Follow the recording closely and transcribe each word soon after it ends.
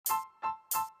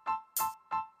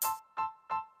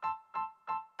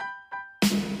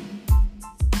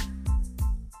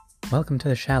Welcome to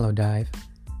the Shallow Dive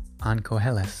on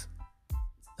Koheles,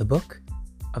 the book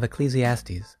of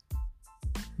Ecclesiastes.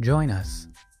 Join us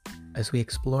as we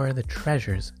explore the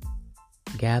treasures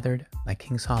gathered by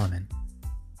King Solomon.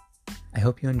 I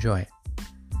hope you enjoy.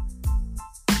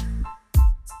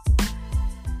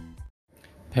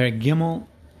 Perek Gimel,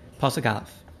 Pasuk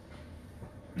Aleph.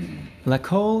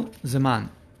 Lakol Zaman.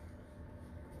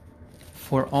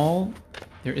 For all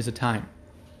there is a time.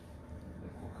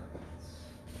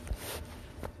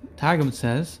 Targum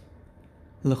says,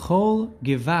 L'chol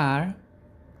givar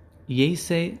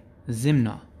yese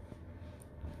zimna.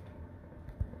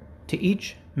 To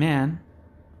each man,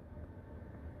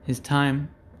 his time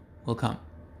will come.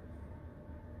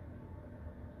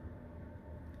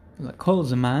 L'chol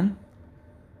zaman,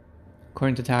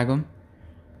 according to Targum,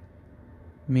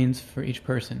 means for each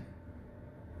person.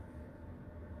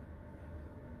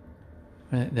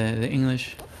 The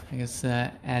English,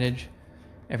 adage,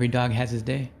 every dog has his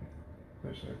day.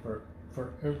 They say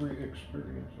for every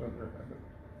experience under heaven.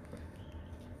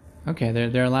 Okay,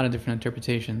 there are a lot of different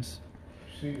interpretations.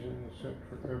 Season is set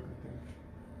for everything.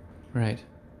 Right.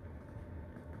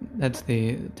 That's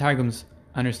the Targum's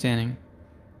understanding.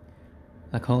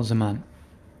 L'chol zaman.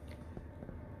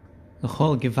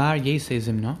 L'chol givar yese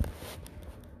zimna.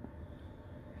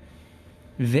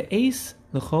 Ve'es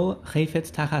l'chol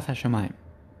chayfetz tachas hashamayim.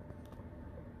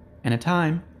 And a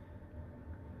time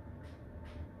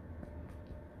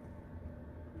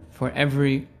for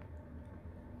every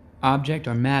object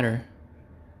or matter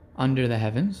under the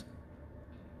heavens.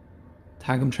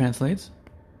 Targum translates,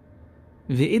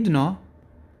 V'idna,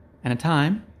 and a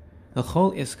time,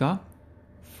 l'chol iska,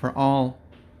 for all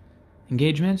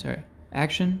engagements or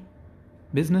action,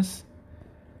 business,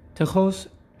 techos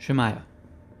shemaya,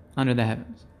 under the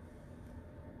heavens.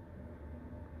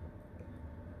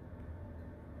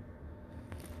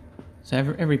 So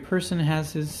every person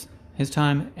has his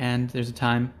time, and there's a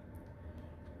time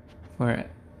for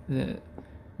the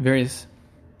various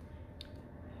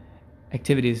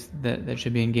activities that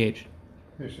should be engaged.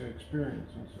 They say experience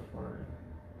in safari.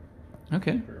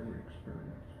 Okay. For every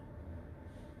experience.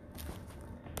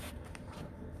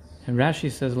 And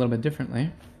Rashi says a little bit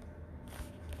differently.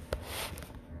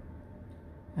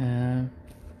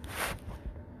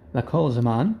 Lakol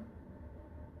zaman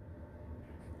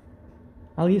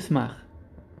al yismach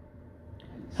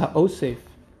ha'osef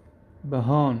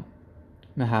bahon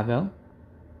mehavel.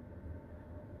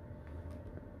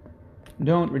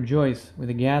 Don't rejoice with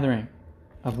the gathering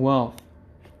of wealth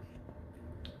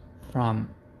from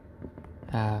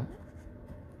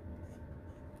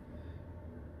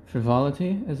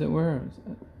frivolity, as it were,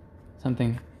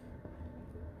 something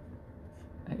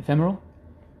ephemeral.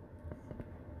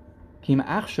 Kim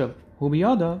achshav hu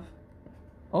biyadav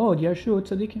od yashu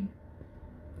tzadikim.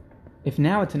 If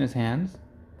now it's in his hands,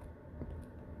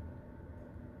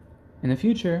 in the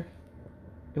future,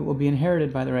 it will be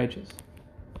inherited by the righteous.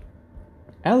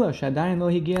 Elo shadayin lo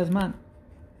higia zman.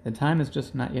 The time has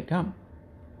just not yet come.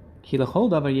 Ki lechol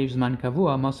davar yesh zman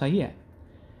kavua mosayeh.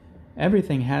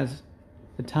 Everything has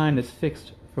the time that's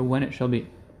fixed for when it shall be.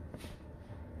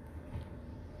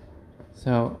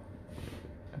 So,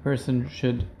 a person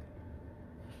should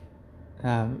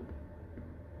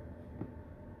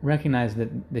recognize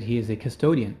that he is a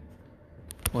custodian.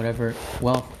 Whatever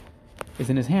wealth is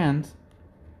in his hands,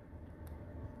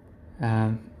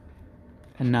 and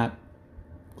not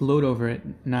gloat over it,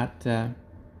 not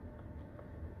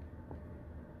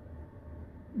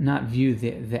view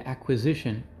the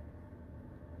acquisition,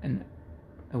 and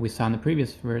we saw in the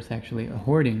previous verse actually, a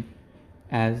hoarding,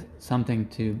 as something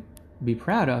to be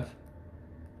proud of.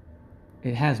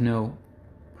 It has no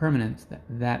permanence.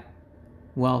 That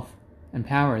wealth and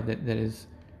power that is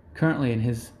currently in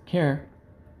his care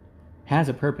has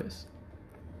a purpose.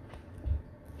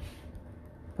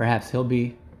 Perhaps he'll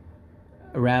be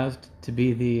aroused to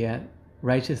be the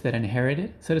righteous that inherit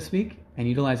it, so to speak, and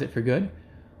utilize it for good,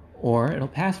 or it'll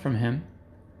pass from him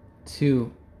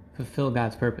to fulfill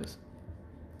God's purpose.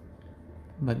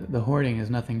 But the hoarding is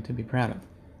nothing to be proud of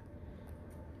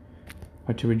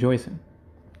or to rejoice in.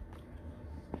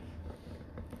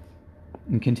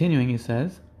 And continuing, he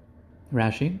says,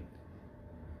 Rashi,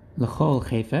 L'chol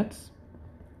chayfetz,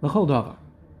 L'chol davar,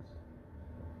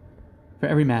 for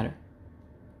every matter.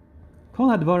 Kol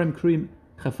hadvarim kruim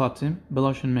chafatzim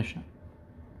b'loshen Mishnah.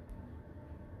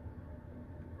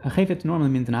 A chayfetz normally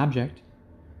means an object,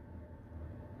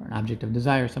 or an object of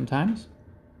desire sometimes.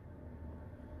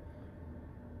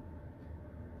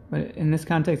 But in this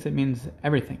context, it means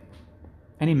everything,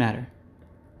 any matter,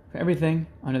 for everything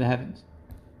under the heavens.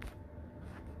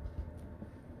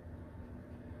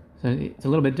 So it's a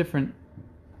little bit different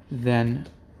then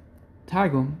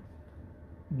Targum,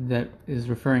 that is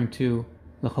referring to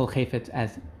L'chol Chayfetz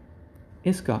as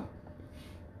Iska,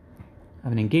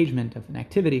 of an engagement, of an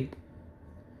activity.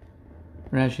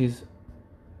 Rashi's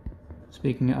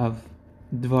speaking of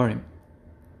Dvarim,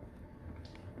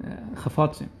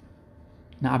 Chafotzim,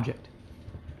 an object,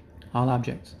 all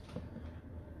objects,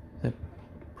 the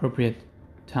appropriate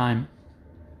time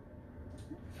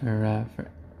for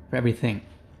everything.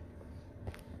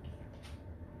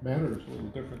 Matter is a little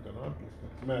different than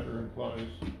object. Matter implies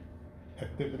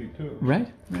activity too.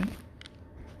 Right.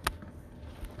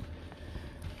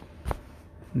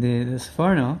 The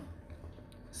Sforno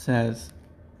says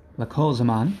L'kol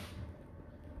Zaman,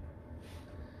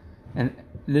 and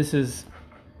this is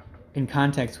in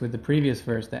context with the previous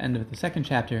verse, the end of the second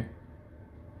chapter,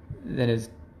 that is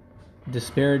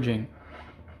disparaging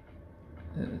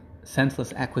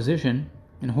senseless acquisition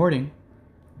and hoarding.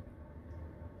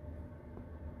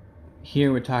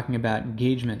 Here we're talking about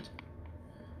engagement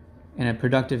in a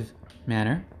productive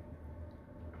manner.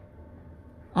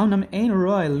 In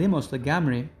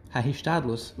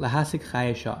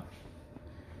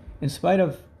spite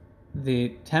of the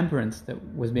temperance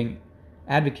that was being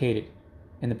advocated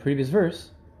in the previous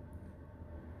verse,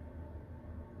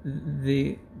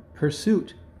 the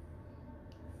pursuit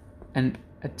and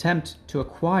attempt to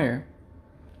acquire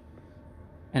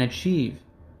and achieve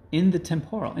in the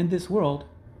temporal, in this world,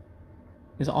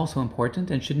 is also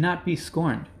important and should not be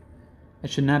scorned. It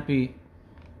should not be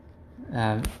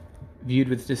viewed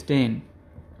with disdain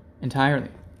entirely.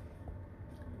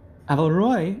 But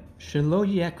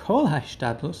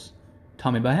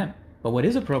what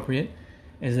is appropriate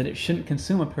is that it shouldn't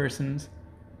consume a person's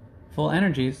full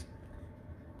energies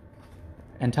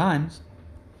and times.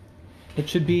 It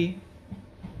should be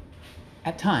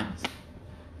at times.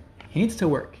 He needs to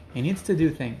work. He needs to do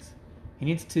things. He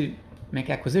needs to make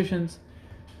acquisitions,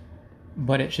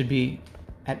 but it should be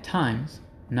at times,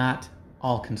 not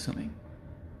all-consuming.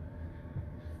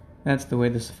 That's the way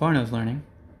the Sforno is learning.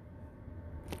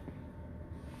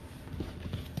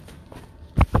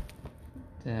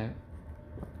 It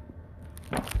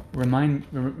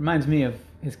reminds me of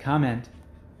his comment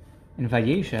in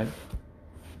Vayeshev,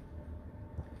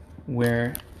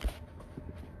 where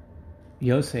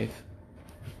Yosef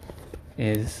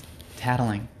is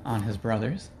tattling on his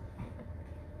brothers.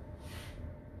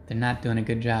 They're not doing a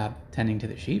good job tending to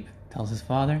the sheep, tells his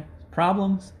father.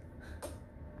 Problems.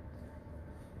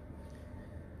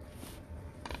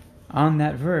 On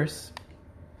that verse,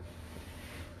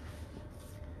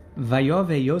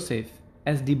 Vayove Yosef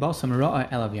es dibasam ra'a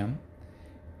elavyam,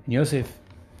 and Yosef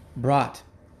brought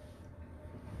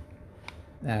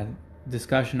a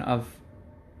discussion of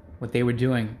what they were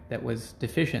doing that was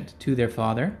deficient to their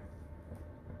father.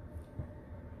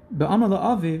 Be'amar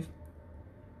la'aviv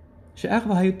she'ech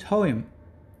v'hayu toim,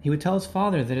 he would tell his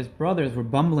father that his brothers were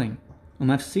bumbling,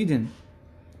 umafsidin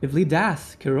ivli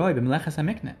das kiroi b'meleches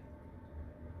hamikneh.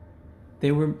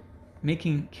 They were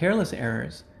making careless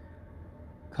errors,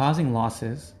 causing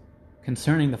losses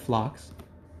concerning the flocks.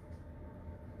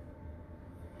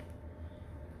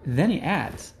 Then he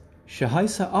adds,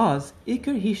 Shahaisa az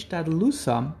ikar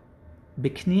hishtadlusam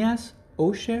biknias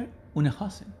osher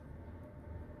unechasim.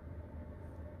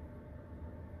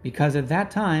 Because at that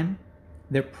time,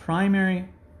 their primary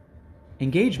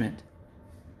engagement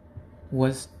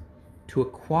was to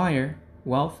acquire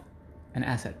wealth and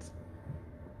assets.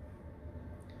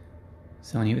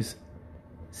 So when he was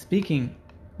speaking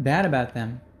bad about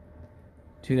them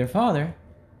to their father,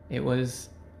 it was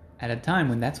at a time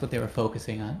when that's what they were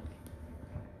focusing on.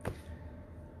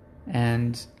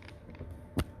 And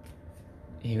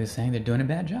he was saying they're doing a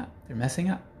bad job. They're messing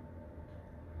up.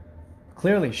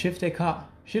 Clearly, Shiftei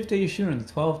Yeshurun,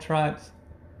 the 12 tribes,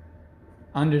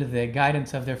 under the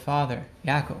guidance of their father,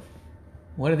 Yaakov,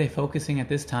 what are they focusing at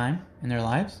this time in their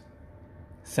lives?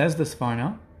 Says the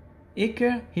Sforno,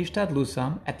 Iker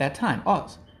Hishtadlusam, at that time,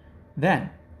 Oz, then,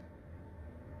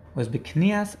 was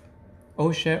Biknias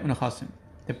Osher Unechasim.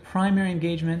 The primary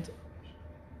engagement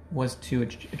was to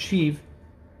achieve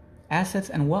assets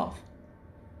and wealth.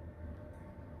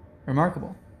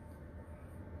 Remarkable.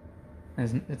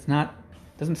 It's not,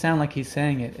 doesn't sound like he's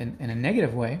saying it in a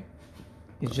negative way.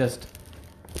 He's just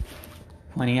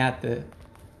pointing out the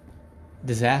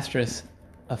disastrous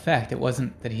effect. It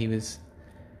wasn't that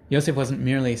Yosef wasn't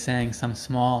merely saying some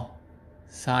small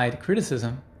side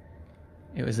criticism.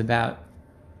 It was about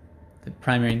the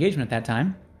primary engagement at that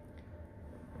time.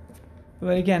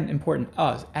 But again, important,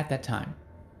 Oz, at that time.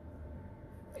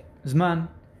 Zman,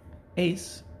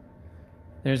 Ace,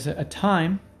 there's a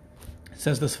time,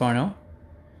 says the Sforno,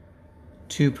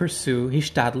 to pursue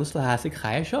hishtadlus lahasik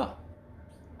chayei shah.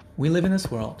 We live in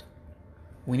this world.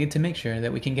 We need to make sure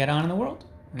that we can get on in the world.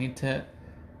 We need to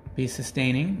be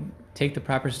sustaining, take the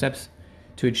proper steps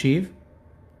to achieve.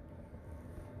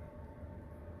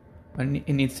 But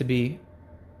it needs to be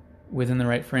within the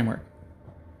right framework.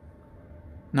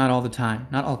 Not all the time,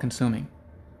 not all consuming.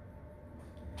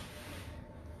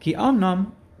 Ki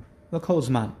amnam l'kol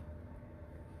zman.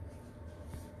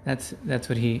 That's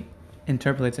what he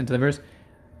interpolates into the verse.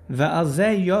 Ve'al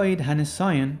zeh yoid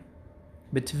hanisayon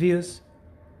b'tvius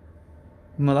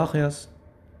malachios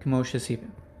k'mo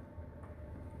shesipim.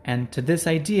 And to this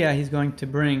idea, he's going to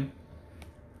bring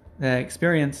the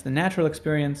experience, the natural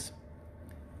experience,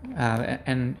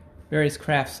 and various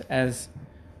crafts as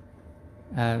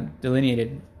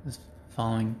delineated, as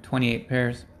following 28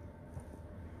 pairs,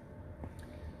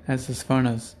 as the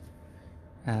Sforno's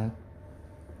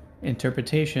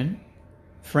interpretation,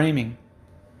 framing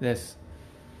this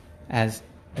as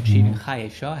achieving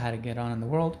Chayei Shah, how to get on in the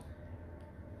world,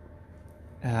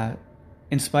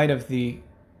 in spite of the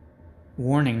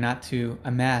warning not to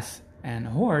amass and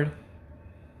hoard,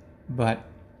 but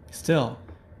still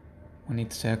one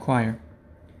needs to acquire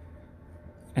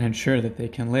and ensure that they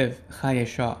can live Chayei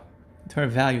Shah. The Torah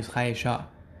values Chayei Shah,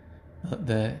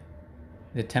 the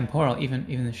temporal,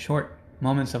 even the short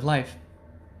moments of life.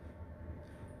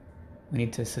 We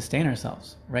need to sustain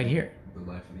ourselves right here.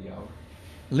 The life of the hour.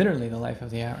 Literally the life of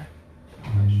the hour.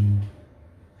 A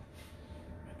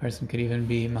person could even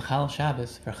be Machal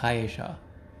Shabbos for Chayei Shah.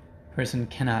 A person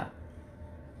cannot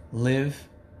live.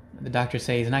 The doctors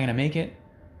say he's not going to make it,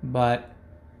 but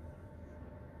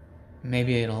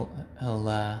maybe he'll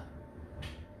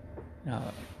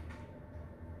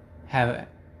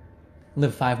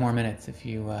live 5 more minutes if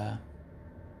you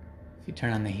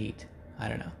turn on the heat. I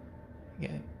don't know.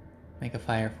 Make a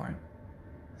fire for him.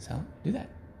 So do that.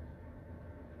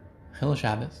 Chilul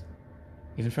Shabbos,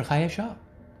 even for Chayei Shah.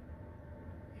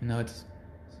 Even though it's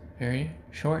very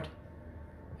short,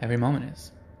 every moment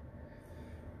is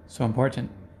so important.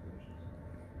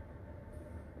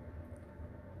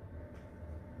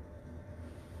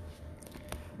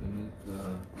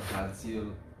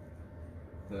 L'chazil,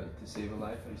 to save a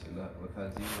life, or you say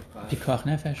l'chazil, Pikuach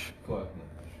nefesh. Pikuach nefesh.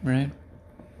 Right.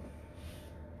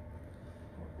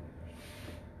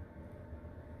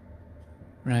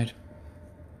 Right.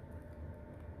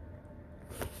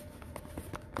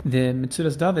 The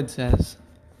Metzudas David says,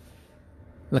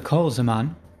 L'kol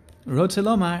zaman, rotze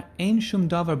lomar, ein shum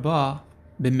davar ba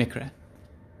b'mikra.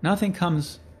 Nothing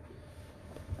comes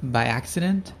by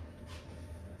accident.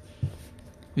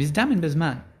 Vizdamin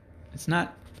bezman. It's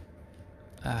not.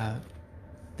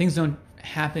 Things don't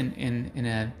happen in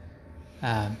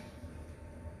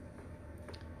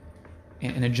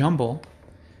a jumble,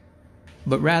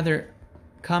 but rather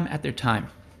come at their time.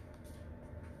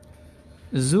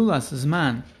 Zulas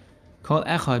zman kol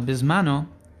echad bizmano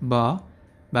ba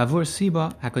bavur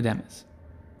siba hakodemes.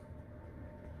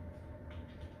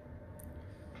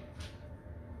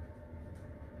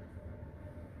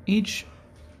 Each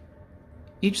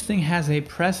thing has a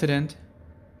precedent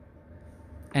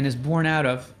and is born out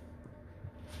of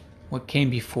what came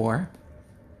before.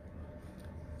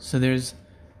 So there's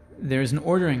an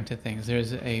ordering to things.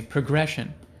 There's a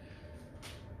progression,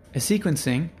 a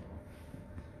sequencing,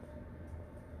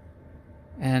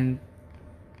 and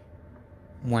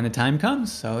when the time comes,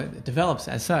 so it develops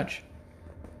as such.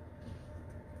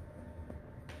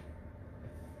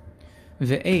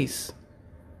 Ve'es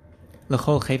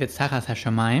l'chol chevetz tachas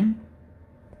hashamayim.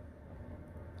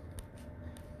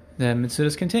 The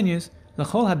Metzudas continues,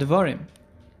 l'chol hadvarim,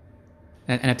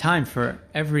 and a time for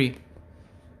every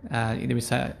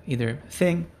either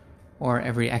thing or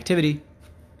every activity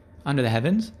under the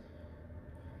heavens.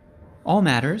 All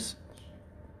matters.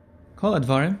 Kol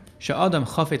advarim she'adam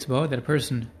chafetz bo, that a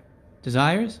person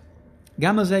desires.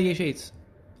 Gam lazeh yesh eitz.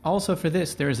 Also for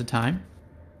this there is a time.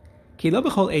 Ki lo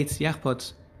b'chol eitz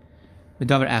yachpotz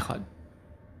b'davar echad.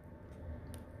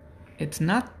 It's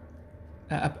not.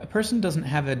 A person doesn't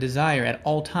have a desire at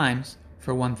all times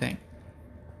for one thing.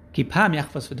 Sometimes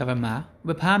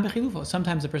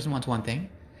a person wants one thing,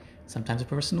 sometimes a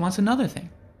person wants another thing.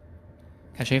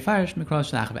 As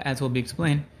will be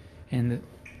explained in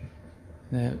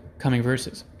the coming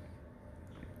verses.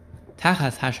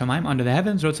 Tachas hashamayim, under the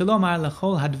heavens,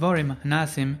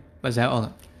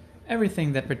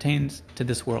 everything that pertains to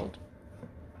this world.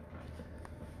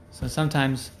 So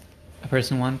sometimes a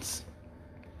person wants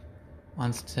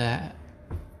to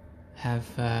have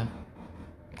a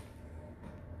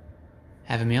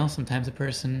meal. Sometimes a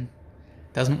person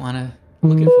doesn't want to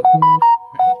look at food.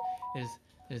 Right?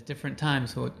 There's different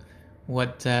times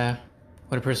what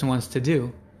what a person wants to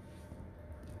do.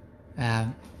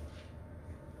 And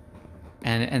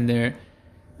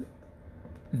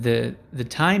the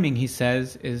timing, he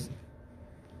says,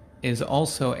 is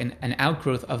also an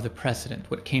outgrowth of the precedent,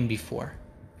 what came before.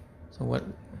 So what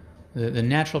the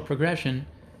natural progression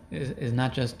is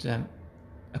not just a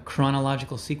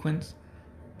chronological sequence,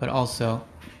 but also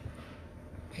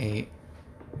a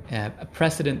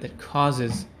precedent that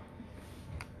causes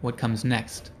what comes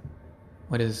next,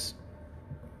 what is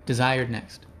desired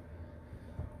next,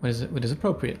 what is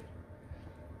appropriate.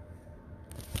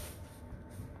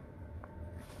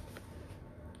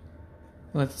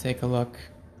 Let's take a look.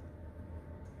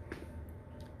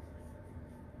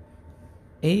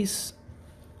 Eis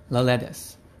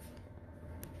Laledes,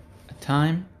 a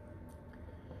time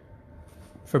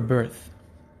for birth.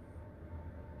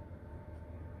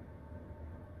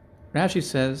 Rashi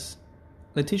says,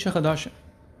 Letisha Chadasha,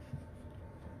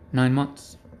 9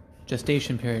 months,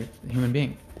 gestation period for the human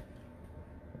being.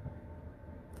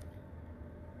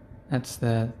 That's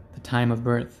the time of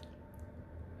birth.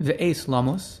 Ve'eis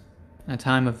Lamos, a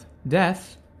time of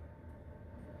death.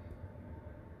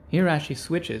 Here Rashi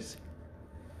switches.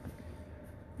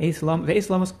 Ve'eis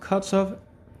Lamos Katzov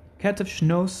Ketav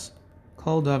Shnos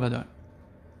Kol Davadar.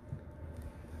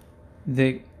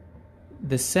 The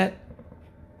set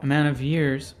amount of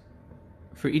years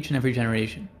for each and every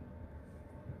generation.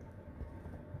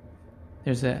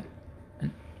 There's an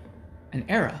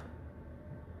era.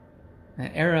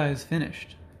 That era is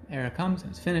finished. The era comes and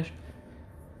it's finished.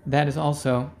 That is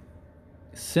also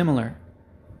similar.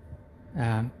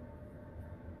 Here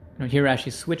Rashi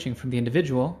is switching from the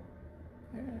individual.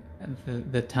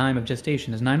 The time of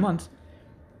gestation is 9 months,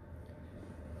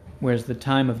 whereas the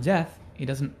time of death, he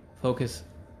doesn't focus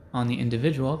on the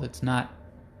individual. That's not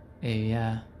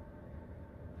a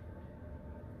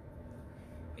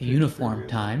uniform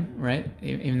time, right?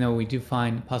 Even though we do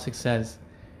find, Pasuk says,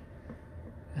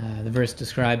 the verse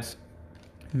describes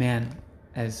man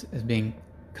as being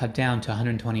cut down to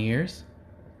 120 years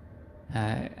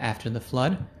after the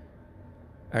flood,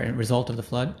 or a result of the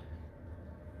flood.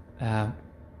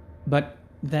 But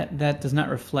that does not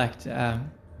reflect a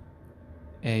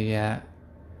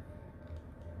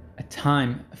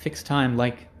fixed time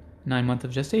like 9 months of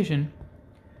gestation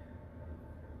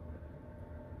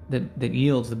that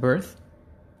yields the birth.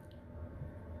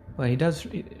 But he does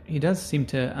seem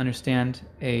to understand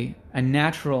a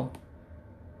natural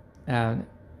era,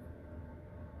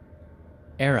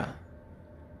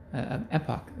 an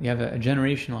epoch. You have a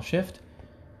generational shift,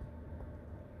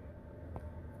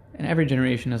 and every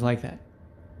generation is like that.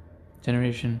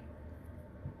 Generation.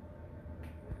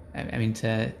 I mean,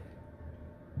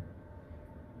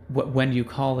 when you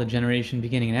call a generation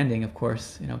beginning and ending, of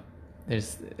course,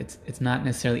 it's not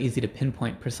necessarily easy to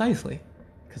pinpoint precisely,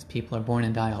 because people are born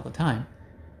and die all the time.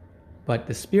 But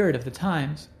the spirit of the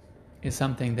times is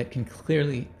something that can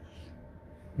clearly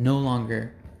no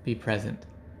longer be present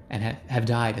and have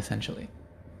died, essentially.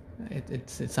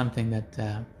 It's something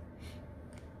that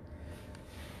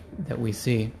we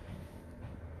see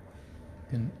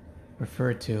can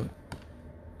refer to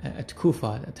a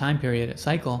tkufa, a time period, a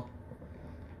cycle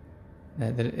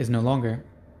that is no longer,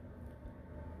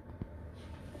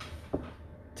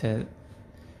 to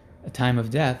a time of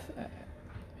death.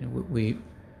 We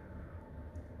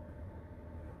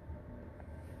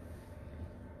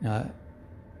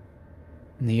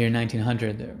in the year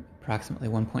 1900, there are approximately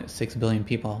 1.6 billion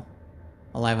people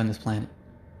alive on this planet.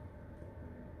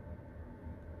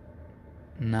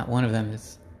 Not one of them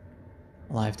is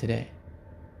alive today.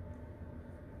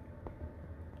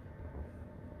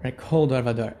 Right, Kol Dar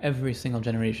Vadar, every single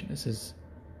generation. This is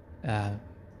a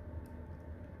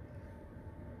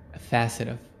facet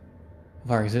of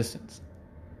our existence.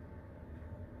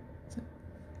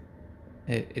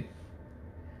 It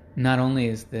not only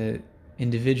is the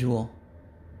individual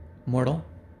mortal,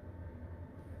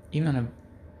 even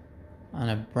on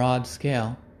a broad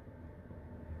scale,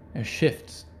 there are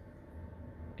shifts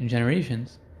in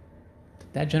generations.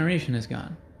 That generation is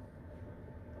gone.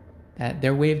 That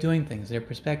their way of doing things, their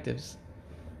perspectives.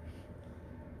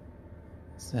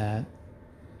 It's a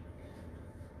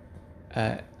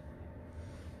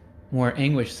more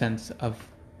anguished sense of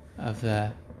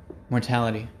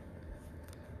mortality.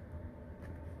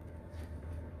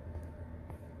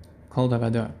 Kol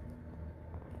Davador.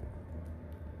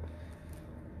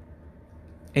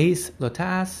 Eis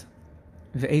Lotas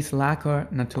ve'eis Lakor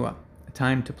Natua. A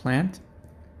time to plant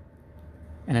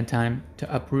and a time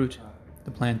to uproot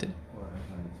the planted.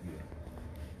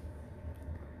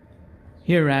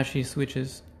 Here Rashi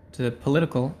switches to the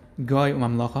political Goy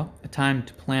Umamlocha, a time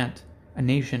to plant a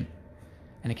nation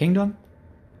and a kingdom,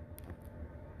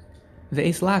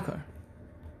 Ve'es lakar.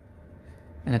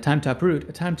 And a time to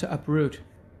uproot.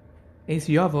 Es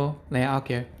yavo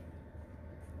le'akir.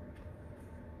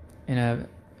 In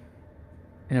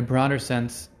a broader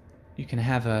sense, you can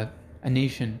have a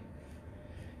nation,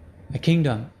 a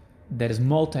kingdom that is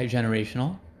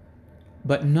multi-generational,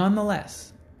 but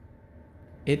nonetheless,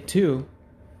 it too,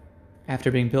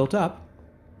 after being built up,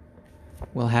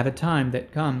 will have a time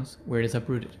that comes where it is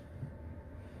uprooted.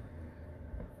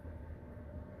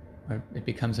 Where it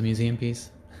becomes a museum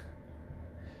piece,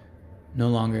 no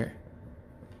longer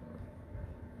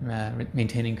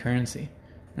maintaining currency,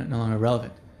 no longer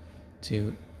relevant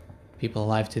to people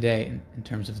alive today in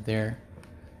terms of their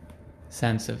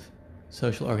sense of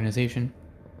social organization,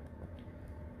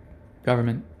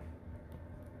 government,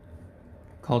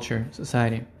 culture,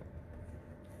 society,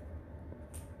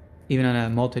 even in a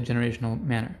multi-generational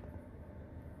manner.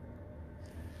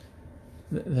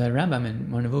 The Rambam in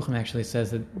Moreh Nevuchim actually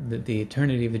says that the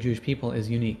eternity of the Jewish people is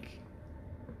unique,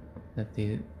 that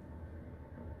the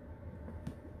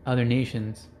other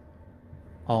nations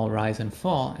all rise and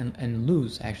fall and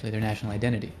lose actually their national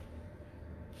identity.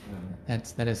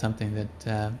 That is something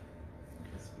that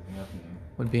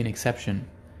would be an exception.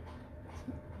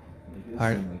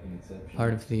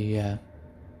 Part of the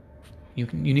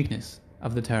uniqueness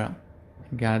of the Torah,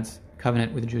 God's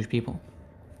covenant with the Jewish people.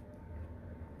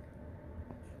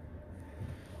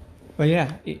 But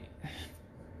yeah,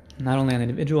 not only on an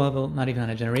individual level, not even on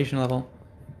a generational level,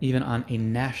 even on a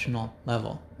national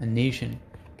level, a nation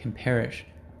can perish.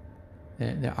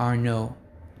 There are no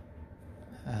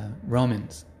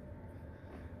Romans,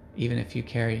 even if you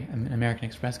carry an American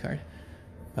Express card,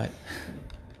 but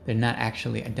they're not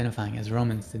actually identifying as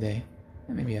Romans today.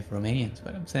 Maybe you have Romanians,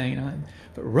 but I'm saying,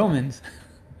 but Romans,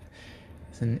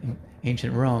 it's in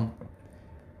ancient Rome.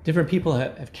 Different people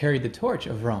have carried the torch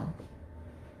of Rome.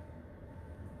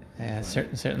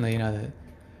 Certainly,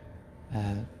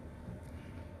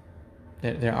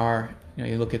 there are,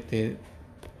 you look at the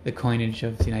coinage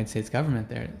of the United States government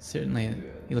there. Certainly,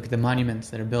 you look at the monuments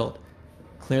that are built,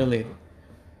 clearly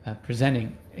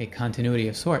presenting a continuity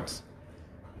of sorts,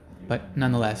 but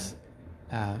nonetheless,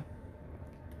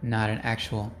 not an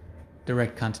actual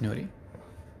direct continuity.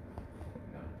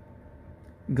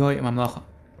 Goy Mamlacha,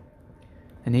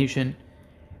 a nation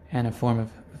and a form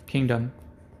of kingdom,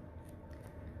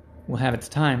 will have its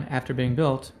time after being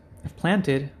built, if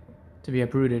planted, to be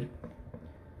uprooted.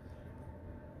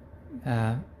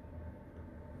 I'm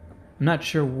not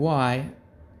sure why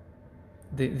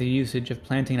the usage of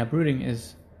planting and uprooting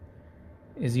is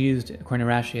used, according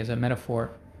to Rashi, as a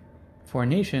metaphor for a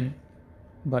nation,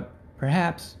 but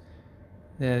perhaps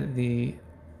the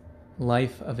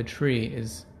life of a tree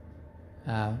is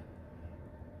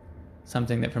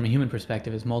something that, from a human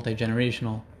perspective, is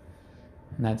multi-generational,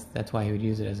 and that's why he would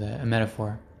use it as a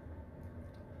metaphor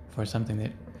for something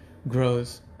that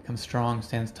grows, becomes strong,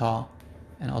 stands tall,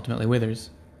 and ultimately withers.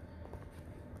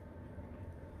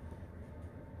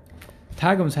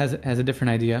 Targums has a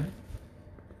different idea.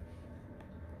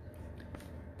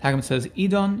 Targum says,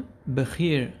 Idon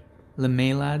bechir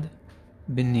lemelad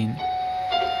benin.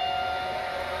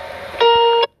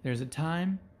 There's a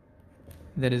time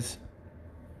that is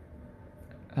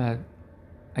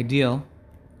ideal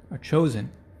or chosen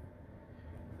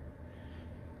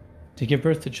to give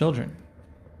birth to children.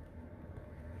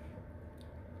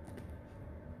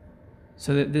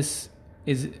 So that this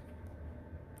is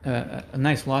a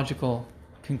nice logical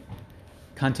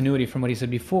continuity from what he said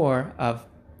before of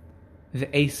the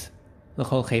ace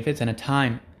l'chol chayfetz, and a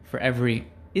time for every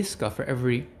iska, for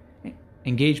every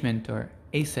engagement or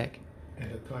asek.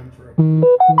 And a time for see where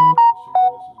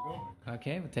this is going.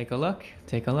 Okay, we'll take a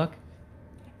look.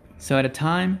 So at a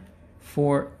time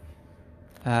for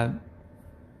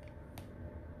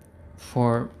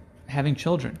having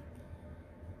children,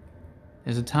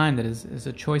 there's a time that is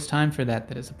a choice time for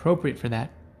that is appropriate for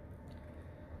that.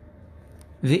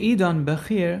 Ve'idon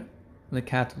bechir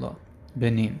lekatlo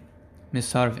benin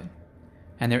misarvin,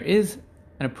 and there is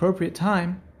an appropriate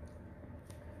time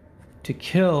to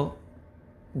kill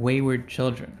wayward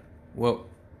children. Whoa.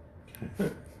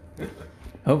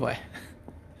 Oh boy.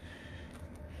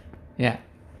 Yeah.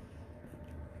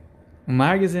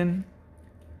 Umargazin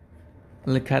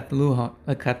lekatlushon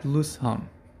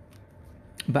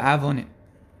ba'avonin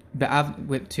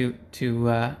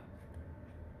to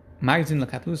magazine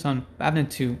lekatlushon ba'avnin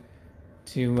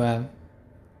to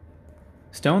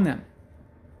stone them.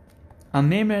 Al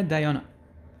memer dayona,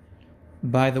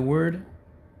 by the word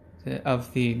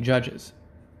of the judges.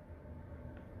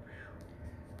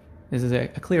 This is a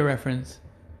clear reference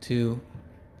to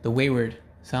the wayward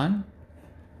son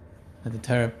that the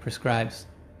Torah prescribes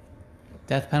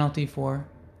death penalty for.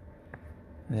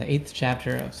 The 8th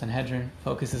chapter of Sanhedrin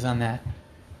focuses on that.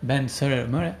 Ben Surah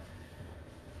Murah,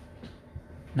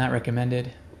 not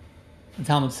recommended. The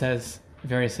Talmud says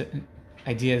various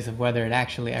ideas of whether it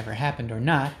actually ever happened or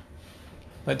not,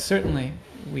 but certainly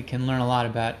we can learn a lot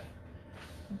about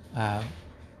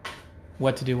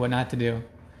what to do, what not to do,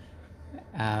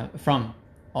 from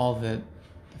all the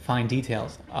fine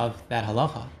details of that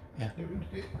halacha. Yeah.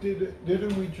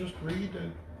 Didn't we just read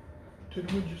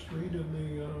in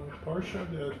the parsha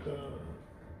that,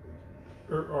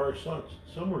 or I saw it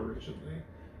somewhere recently,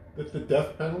 that the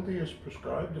death penalty is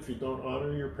prescribed if you don't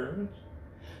honor your parents?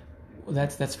 Well,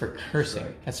 that's for cursing.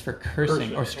 Strike. That's for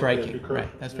cursing or striking. Okay,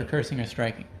 Right. That's for cursing or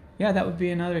striking. Yeah, that would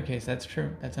be another case. That's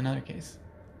true. That's another case.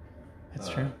 That's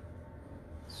true.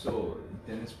 So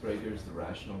Dennis Prager's The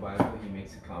Rational Bible, he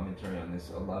makes a commentary on this.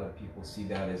 A lot of people see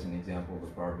that as an example of the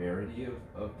barbarity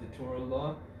of the Torah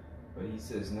law, but he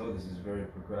says no, this is very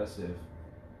progressive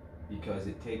because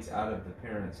it takes out of the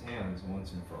parents' hands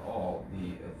once and for all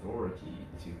the authority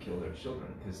to kill their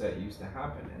children, because that used to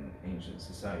happen in ancient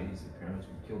societies. The parents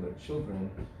would kill their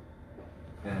children,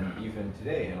 and even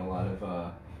today in a lot of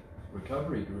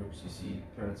recovery groups you see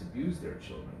parents abuse their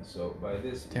children. So by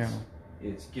this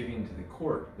it's giving to the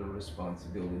court the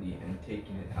responsibility and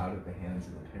taking it out of the hands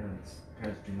of the parents.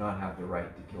 Parents do not have the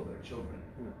right to kill their children.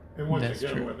 And once That's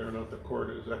again, true. whether or not the court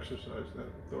has exercised that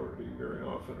authority very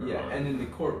often or Yeah, not. and then the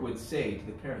court would say to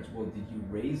the parents, well, did you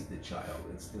raise the child?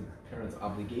 It's the parent's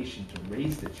obligation to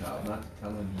raise the child, not to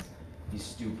tell him he's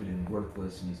stupid and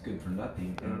worthless and he's good for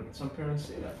nothing. And some parents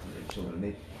say that to their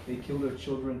children. They kill their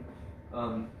children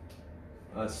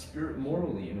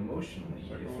morally and emotionally,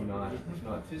 if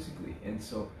not physically. And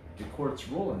so the court's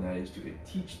role in that is to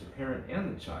teach the parent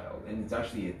and the child, and it's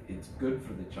actually it's good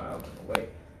for the child in a way.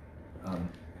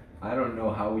 I don't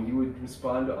know how you would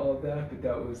respond to all of that, but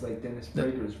that was like Dennis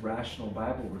Prager's Rational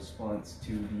Bible response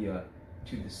to the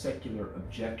secular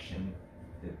objection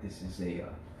that this is a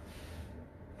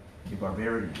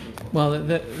barbarity. Well,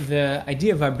 the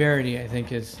idea of barbarity, I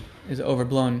think, is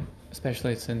overblown,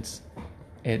 especially since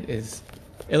it is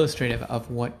illustrative of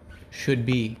what should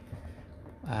be,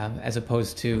 as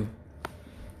opposed to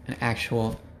an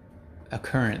actual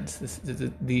occurrence.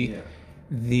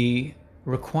 The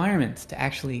requirements to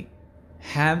actually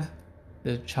have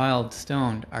the child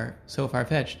stoned are so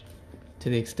far-fetched to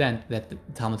the extent that the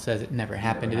Talmud says it never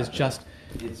happened. It is just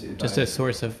a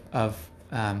source of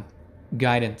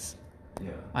guidance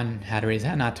on how to raise,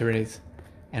 how not to raise,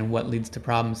 and what leads to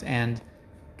problems. And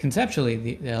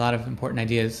conceptually, there are a lot of important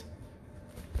ideas.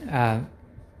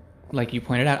 Like you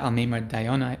pointed out, Al-Meimar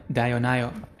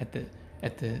Dayonayo, at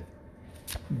the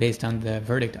based on the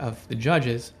verdict of the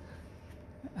judges,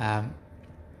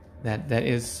 that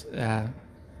is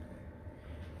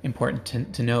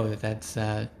important to know that's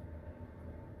an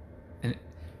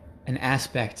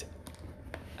aspect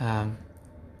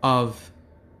of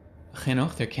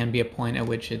chinuch. There can be a point at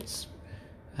which it's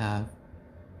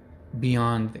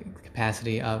beyond the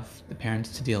capacity of the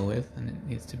parents to deal with, and it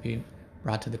needs to be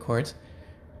brought to the courts.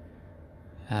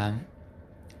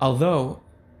 Although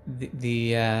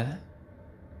the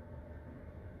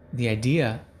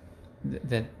idea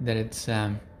that it's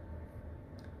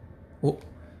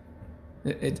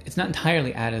it's not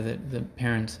entirely out of the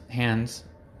parents' hands,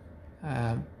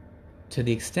 to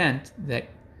the extent that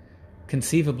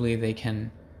conceivably they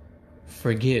can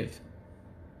forgive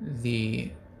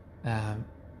the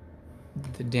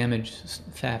damage,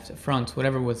 theft, affronts,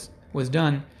 whatever was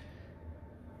done,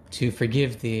 to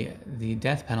forgive the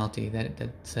death penalty.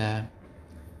 That's a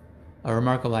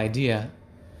remarkable idea.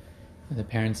 The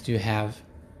parents do have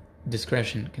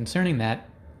discretion concerning that,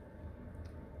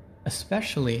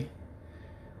 especially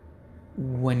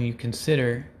when you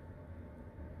consider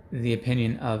the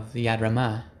opinion of the Yad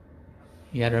Ramah.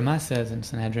 Yad Ramah says in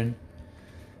Sanhedrin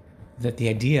that the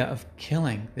idea of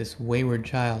killing this wayward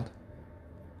child,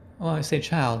 well, I say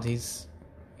child, he's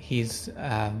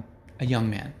a young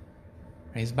man.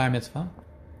 He's bar mitzvah,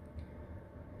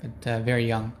 but very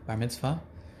young bar mitzvah,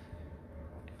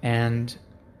 and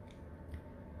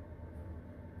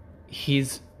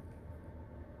he's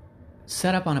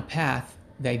set up on a path.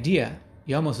 The idea,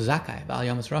 Yomos Zakai, Bal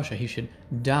Yomos Rosha, he should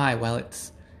die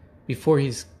before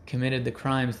he's committed the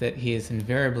crimes that he is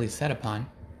invariably set upon.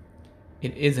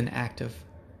 It is an act of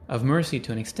mercy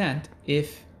to an extent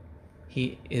if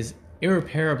he is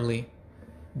irreparably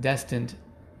destined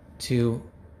to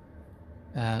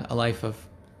a life of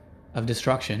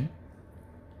destruction.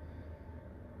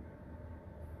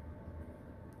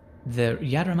 The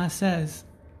Yad Ramah says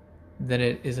that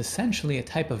it is essentially a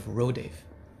type of rodef,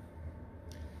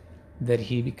 that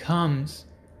he becomes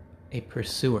a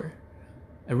pursuer.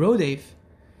 A rodef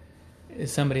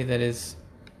is somebody that is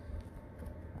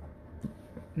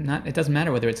not, it doesn't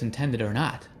matter whether it's intended or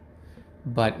not,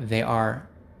 but they are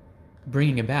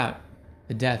bringing about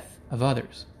the death of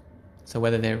others. So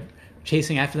whether they're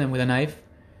chasing after them with a knife,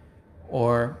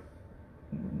 or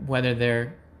whether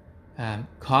they're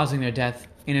causing their death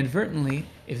inadvertently,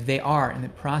 if they are in the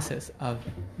process of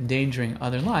endangering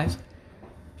other lives,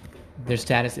 their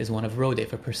status is one of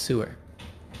rodef, a pursuer.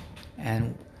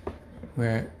 And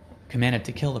we're commanded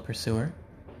to kill the pursuer.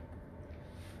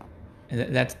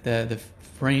 And that's the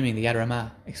framing the Yad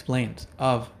Ramah explains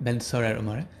of Ben Sorer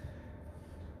Umar.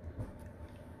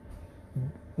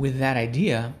 With that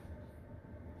idea,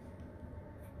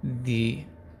 the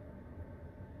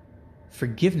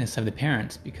forgiveness of the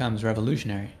parents becomes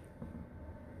revolutionary,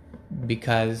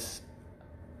 because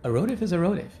a rodef is a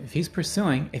rodef. If he's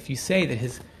pursuing, if you say that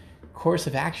his course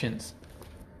of actions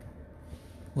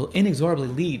will inexorably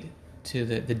lead to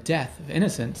the death of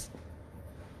innocence,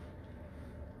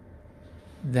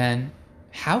 then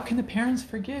how can the parents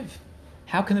forgive?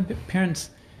 How can the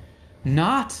parents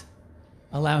not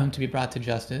allow him to be brought to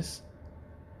justice,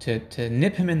 to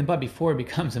nip him in the bud before he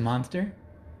becomes a monster?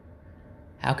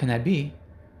 How can that be?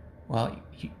 Well,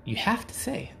 you have to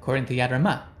say, according to Yad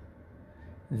Ramah,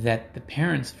 that the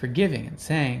parents forgiving and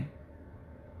saying,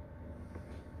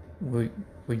 we're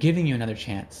giving you another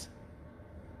chance.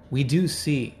 We do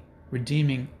see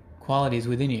redeeming qualities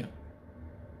within you.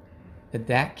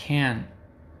 That can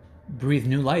breathe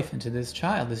new life into this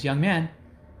child, this young man,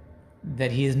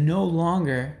 that he is no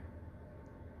longer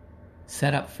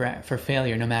set up for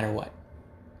failure no matter what.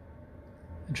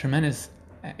 A tremendous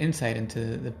insight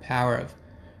into the power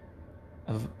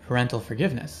of parental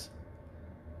forgiveness.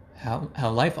 How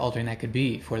life-altering that could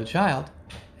be for the child.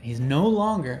 He's no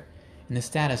longer in the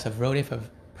status of rodef, of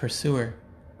pursuer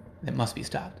that must be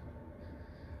stopped.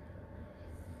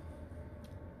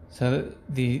 So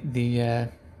the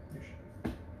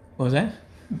what was that?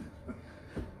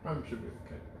 Probably should be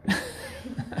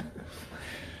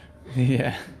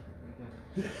okay.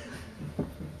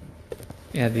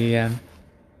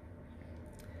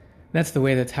 That's the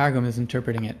way the Targum is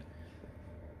interpreting it.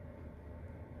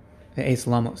 The Eis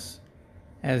Lamos,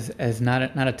 as not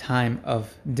a time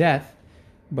of death,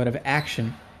 but of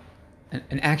action,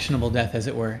 an actionable death, as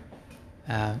it were,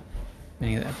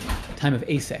 meaning a time of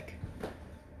asek,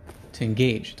 to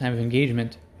engage, a time of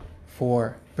engagement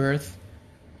for birth,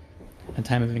 a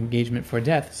time of engagement for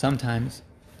death. Sometimes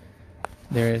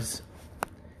there is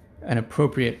an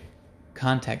appropriate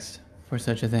context for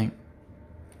such a thing.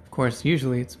 Of course,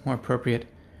 usually it's more appropriate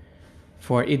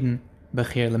for Idn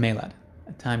Bechir Lemelad.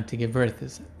 A time to give birth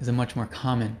is a much more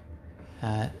common,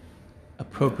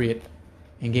 appropriate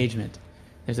engagement.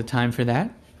 There's a time for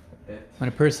that when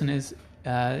a person is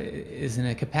in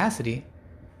a capacity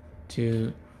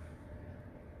to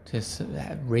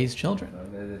raise children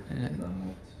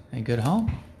in a good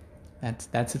home.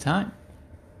 That's a time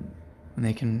when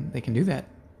they can do that.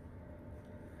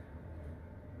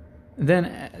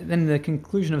 Then the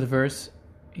conclusion of the verse,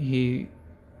 he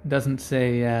doesn't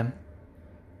say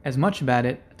as much about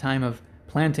it, a time of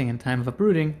planting and time of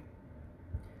uprooting.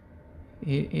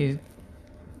 He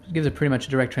gives a pretty much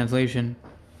direct translation.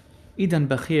 Idan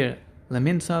bachir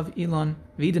leminsav ilon,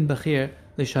 v'idan bachir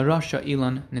lisharasha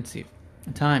ilon nitziv.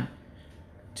 A time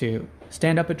to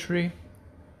stand up a tree,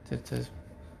 to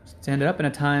stand it up, in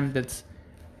a time that's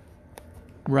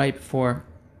ripe for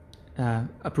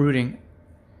uprooting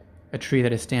a tree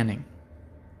that is standing.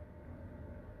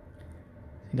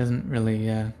 He doesn't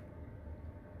really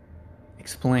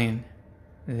explain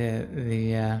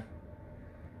the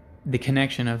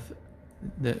connection of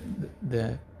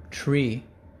the tree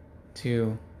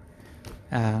to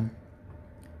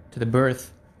the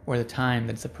birth or the time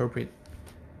that's appropriate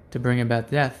to bring about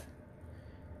death.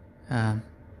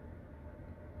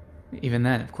 Even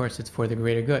then, of course, it's for the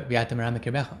greater good.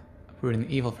 Uprooting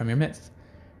the evil from your midst.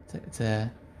 It's a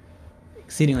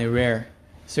exceedingly rare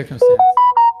circumstance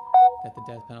that the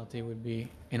death penalty would be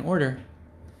in order,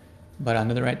 but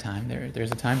under the right time,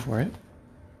 there's a time for it.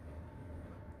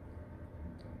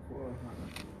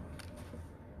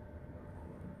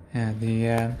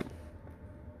 Yeah,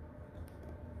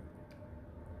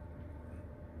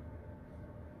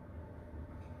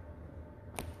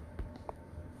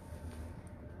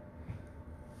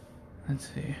 let's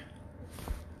see.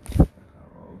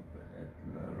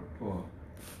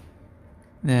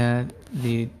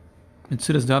 The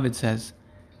Metzudas David says,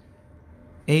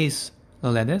 Eis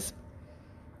Loledes,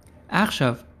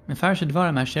 Achshav, Mefarsh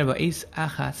Dvarim Asher Bo Eis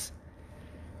Achas,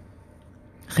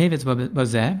 Chevetz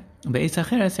Bozeh, Be'eis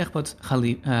Acheres Echbot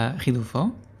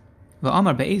Chilufo,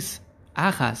 V'amar be'is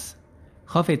achas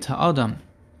chafet ha'adam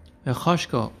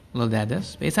v'choshko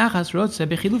lodedes be'is achas rotze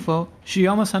b'chilufo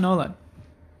shiyomas hanolad.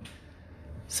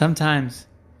 Sometimes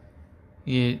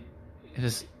you have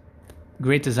this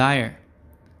great desire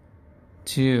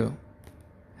to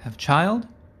have child,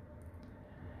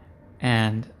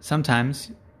 and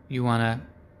sometimes you want to,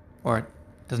 or it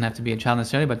doesn't have to be a child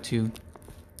necessarily, but to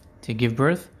give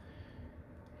birth,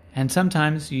 and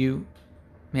sometimes you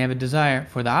may have a desire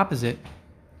for the opposite,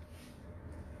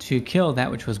 to kill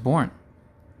that which was born.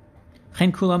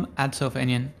 Chen kulam ad sof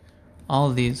enyan. All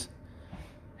of these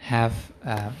have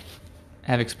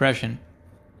expression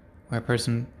where a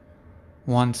person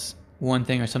wants one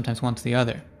thing or sometimes wants the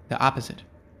other, the opposite.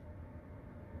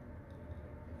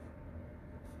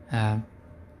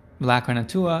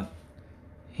 L'akronatua,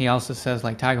 he also says,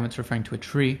 like Targum, it's referring to a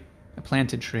tree, a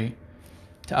planted tree,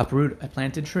 to uproot a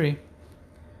planted tree.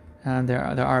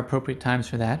 There are appropriate times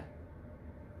for that.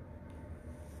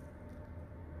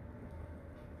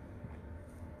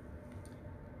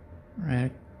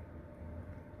 Right.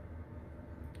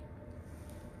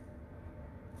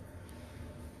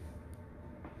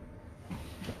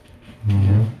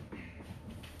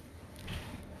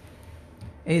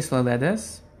 Eis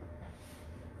laledes.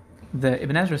 The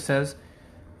Ibn Ezra says,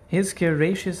 Hizkir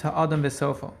reishis ha'adam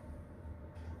v'sofo.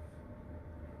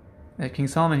 King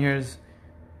Solomon here is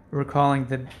recalling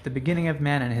the beginning of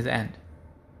man and his end.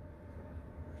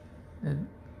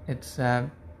 It's not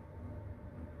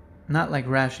like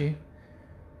Rashi,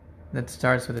 that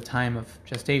starts with a time of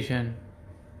gestation,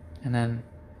 and then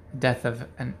death of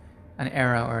an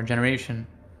era or a generation,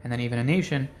 and then even a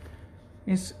nation.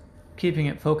 He's keeping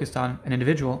it focused on an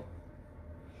individual.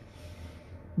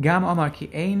 Gam Omar ki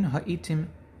ein ha'itim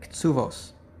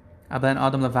ktsuvos, aben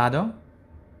adam levado,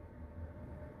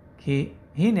 ki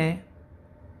hine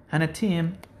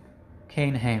hanatim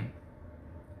kein heim.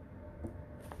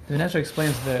 The Ibn Ezra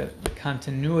explains the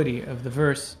continuity of the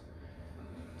verse,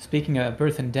 speaking of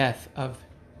birth and death of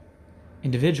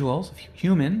individuals, of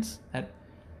humans, that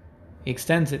he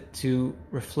extends it to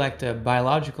reflect a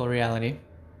biological reality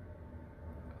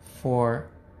for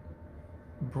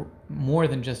more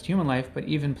than just human life, but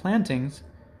even plantings.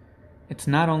 It's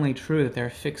not only true that there are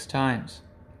fixed times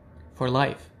for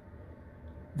life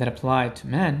that apply to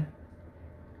men,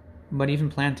 but even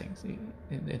plantings.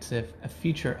 It's a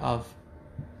feature of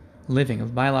living,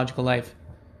 of biological life,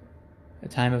 a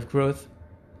time of growth,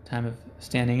 a time of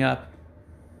standing up,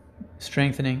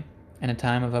 strengthening, and a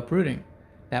time of uprooting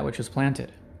that which was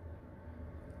planted.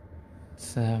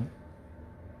 It's the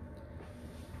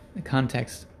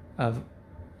context of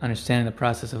understanding the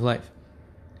process of life.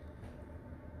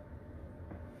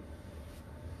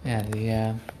 Yeah,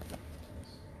 the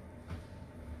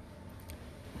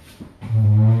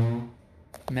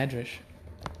Medrash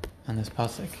on this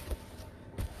pasuk.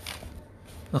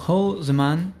 L'chol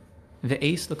zaman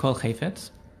ve'es l'kol chayfetz.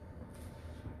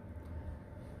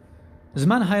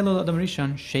 Zaman haylo adam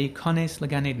rishon sheikones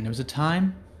legan Eden. There was a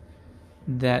time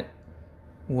that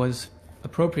was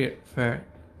appropriate for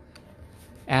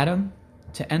Adam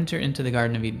to enter into the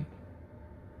Garden of Eden.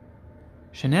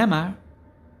 Shenemar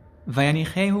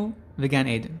vayanichehu v'gan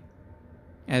Eden,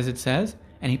 as it says,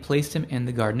 and he placed him in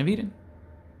the Garden of Eden.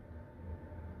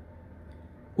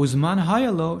 Uzman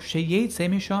hayalo sheyetze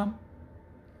misham,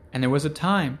 and there was a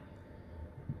time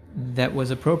that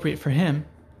was appropriate for him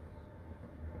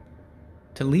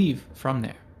to leave from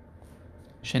there.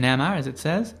 Shenamar, as it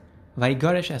says,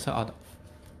 vaygaresh es ha'adam,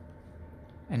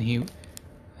 and he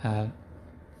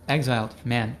exiled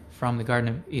man from the Garden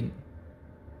of Eden.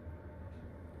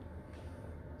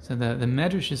 So the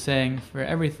Medrash is saying, for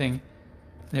everything,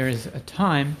 there is a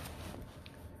time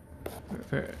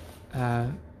for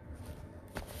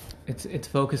it's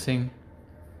focusing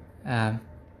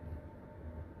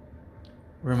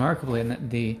remarkably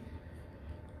in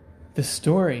the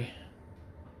story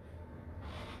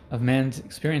of man's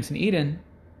experience in Eden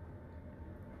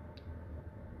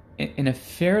in a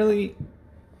fairly,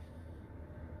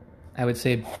 I would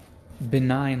say,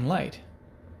 benign light.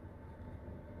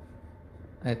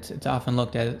 It's often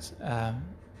looked at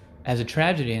as a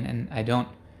tragedy, and I don't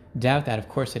doubt that. Of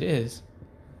course it is.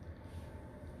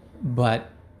 But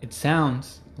it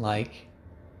sounds like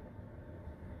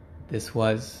this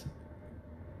was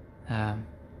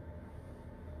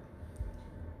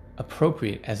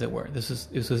appropriate, as it were. This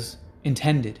was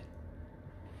intended.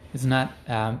 It's not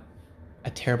a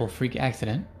terrible freak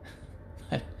accident,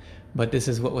 but this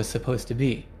is what was supposed to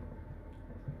be.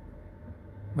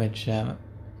 Which I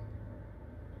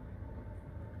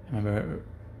remember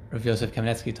Rav Yosef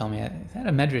Kamenetsky told me, I had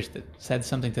a medrash that said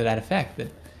something to that effect,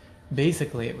 that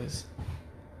basically it was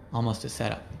almost a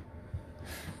setup.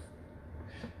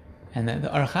 And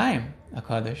the Or HaChaim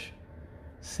HaKadosh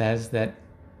says that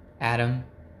Adam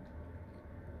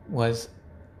was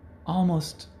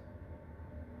almost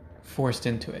forced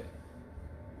into it.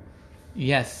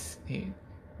 Yes, he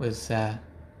was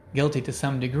guilty to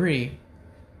some degree,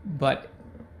 but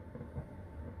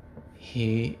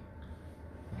he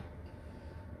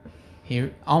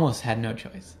almost had no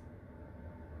choice.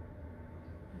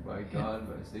 By God,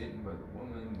 by Satan, by the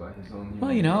woman, by his own human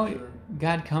Well, you know, nature.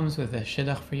 God comes with a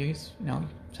shidduch for you.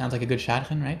 Sounds like a good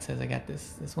shadchan, right? Says, I got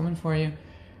this woman for you.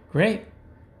 Great.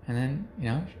 And then,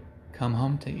 come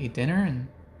home to eat dinner, and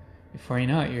before you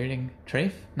know it, you're eating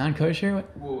treif, non-kosher.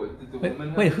 Well, did the Wait,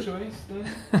 woman wait, have a choice then?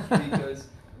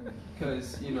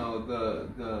 Because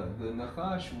the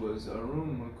Nachash was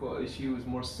Arum. She was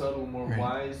more subtle, more Right.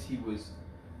 wise.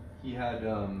 He had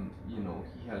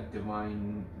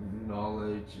divine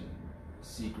knowledge and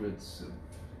secrets of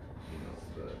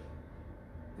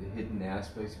the hidden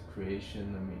aspects of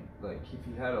creation. I mean, like, if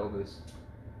he had all this,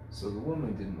 so the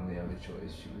woman didn't really have a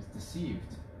choice. She was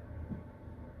deceived.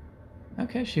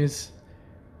 Okay, she was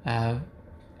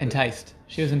enticed.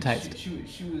 She was enticed. She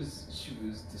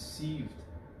was deceived.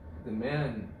 The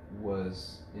man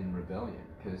was in rebellion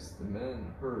because the man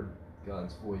heard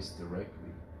God's voice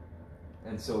directly,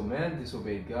 and so man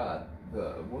disobeyed God.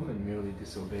 The woman merely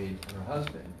disobeyed her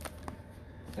husband.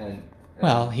 And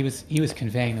Well, he was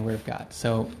conveying the word of God.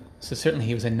 So certainly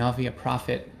he was a navi, a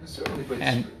prophet. certainly,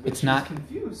 and but it's she not- was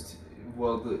confused.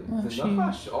 Well, the she-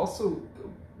 Nachash also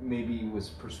maybe was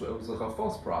persuaded. Was like a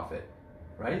false prophet,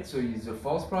 right? So he's a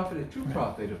false prophet, a true Right.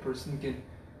 prophet. A person can,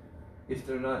 if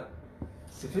they're not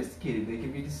sophisticated, they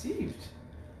can be deceived.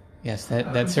 Yes, Happens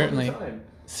all that the time.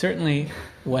 certainly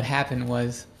what happened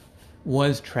was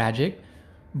tragic,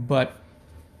 but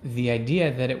the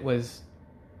idea that it was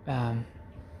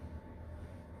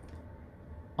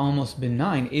almost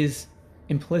benign is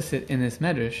implicit in this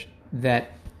medrash,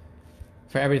 that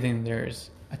for everything there's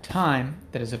a time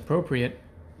that is appropriate.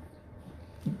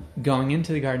 Going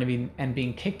into the Garden of Eden and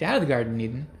being kicked out of the Garden of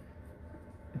Eden,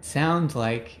 it sounds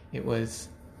like it was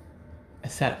a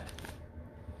setup.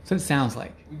 So it sounds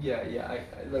like. Yeah, I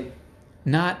like.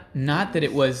 Not that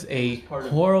it was a Part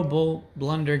of- horrible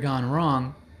blunder gone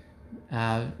wrong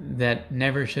that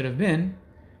never should have been.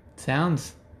 It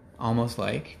sounds almost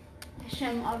like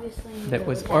Hashem obviously knew that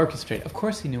was would orchestrated. Of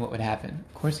course he knew what would happen.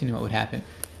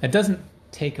 That doesn't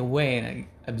take away and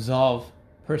absolve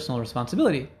personal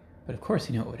responsibility, but of course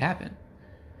he knew what would happen.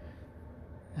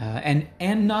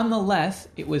 And nonetheless,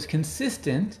 it was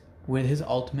consistent with his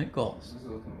ultimate goals.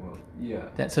 Yeah.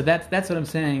 That's what I'm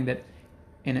saying, that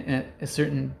in a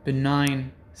certain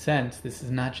benign sense, this is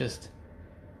not just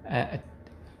a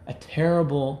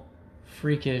terrible,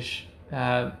 freakish,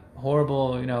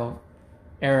 horrible,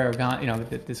 error gone,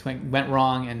 that this went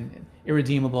wrong and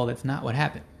irredeemable. That's not what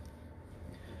happened.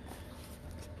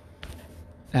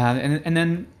 And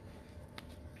then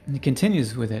he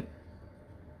continues with it.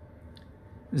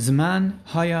 Zman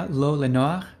haya lo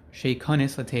lenoach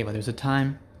sheikonis lateva. There's a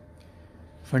time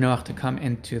for Noach to come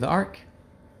into the ark.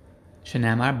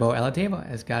 Shenamar bo el hateva,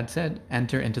 as God said,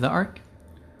 enter into the ark.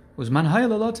 Uzman haya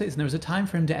lo lotes, and there was a time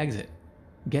for him to exit,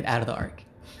 get out of the ark.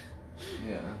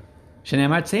 Yeah.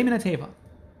 Shenamar tzei min hateva,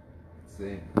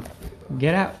 Same.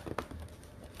 get out.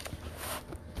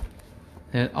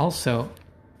 And also,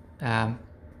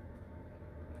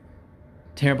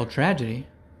 terrible tragedy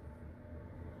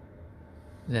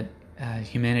that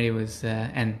humanity was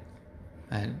and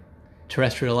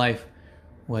terrestrial life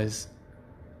was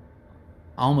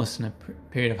almost in a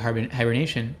period of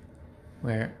hibernation,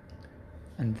 where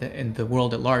in the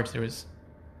world at large there was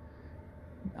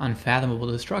unfathomable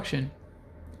destruction.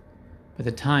 But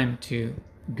the time to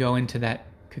go into that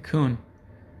cocoon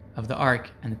of the ark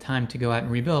and the time to go out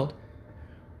and rebuild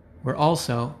were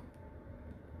also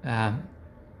part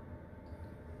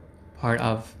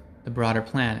of the broader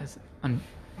plan.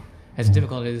 As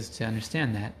difficult it is to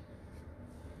understand that,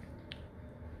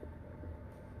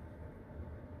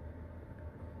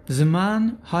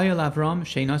 Zaman hayal Avram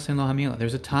sheinosen lo hamila.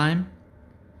 There's a time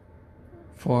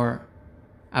for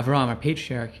Avram, our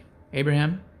patriarch,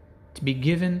 Abraham, to be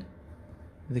given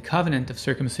the covenant of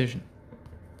circumcision.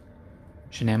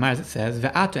 Shneimar, as it says,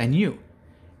 ve'ata, and you,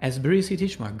 as berisi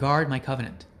tishmar, guard my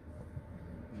covenant.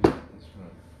 Yeah, that's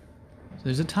right. So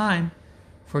there's a time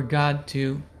for God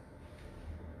to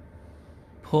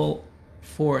pull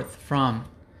forth from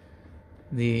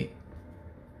the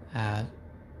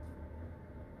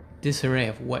disarray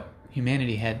of what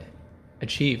humanity had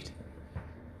achieved.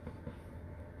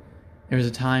 There was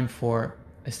a time for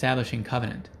establishing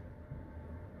covenant.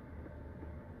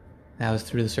 That was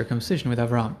through the circumcision with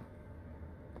Avram.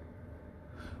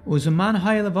 Uzuman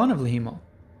hayelavonav lehimo,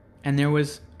 and there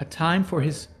was a time for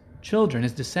his children,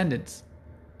 his descendants,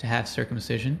 to have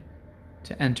circumcision,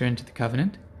 to enter into the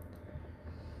covenant.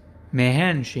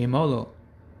 Mehen sheimolo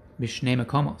bishnei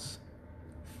makomos,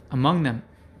 among them,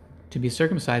 to be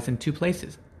circumcised in two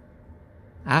places.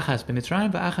 Achas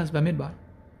b'Mitzrayim v'achas b'Midbar,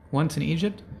 once in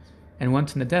Egypt and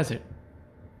once in the desert.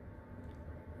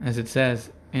 As it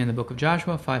says in the book of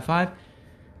Joshua 5:5,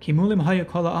 Kimulim haya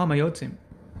kol ha'am hayotzim,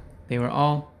 they were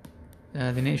all,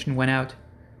 the nation went out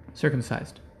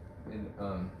circumcised.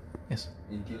 Yes.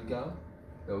 In Gilgal,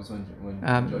 that was when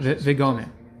Vigomer.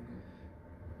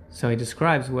 So he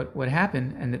describes what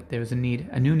happened, and that there was a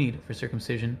new need for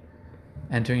circumcision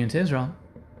entering into Israel.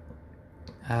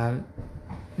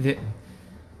 The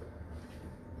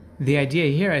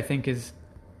idea here, I think, is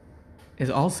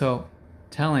also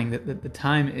telling that the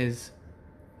time is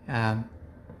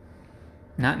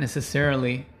not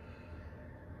necessarily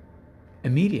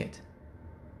immediate.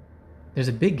 There's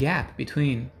a big gap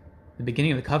between the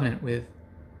beginning of the covenant with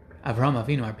Avraham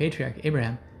Avinu, our patriarch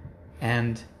Abraham,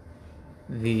 and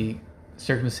the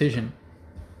circumcision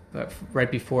right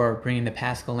before bringing the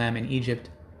Paschal lamb in Egypt,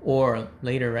 or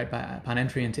later, upon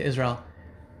entry into Israel.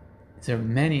 So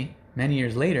many, many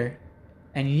years later,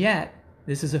 and yet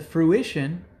this is a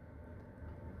fruition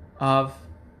of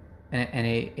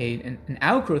an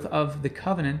outgrowth of the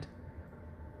covenant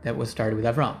that was started with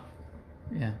Avram.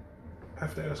 Yeah. I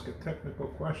have to ask a technical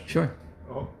question. Sure.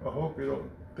 I hope you don't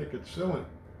think it's silly.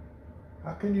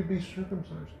 How can you be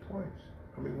circumcised twice?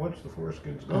 I mean, once the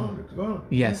foreskin's gone, it's gone.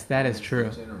 Yes, that is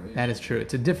true. That is true.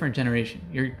 It's a different generation.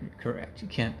 You're correct. You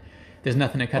can't. There's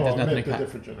nothing to cut. There's nothing to cut.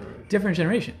 Different generation. Different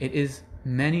generation. It is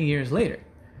many years later.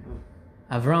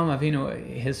 Avraham Avinu,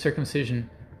 his circumcision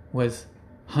was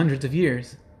hundreds of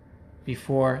years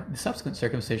before the subsequent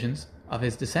circumcisions of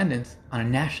his descendants on a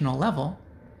national level,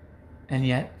 and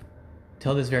yet,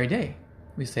 till this very day,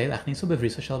 we say Lachnisu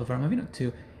b'vrisa shel Avraham Avinu,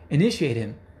 to initiate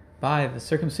him by the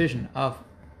circumcision of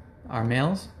our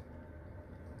males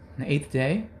on the 8th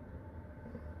day,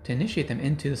 to initiate them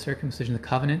into the circumcision, the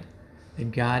covenant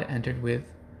that God entered with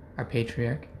our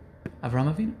patriarch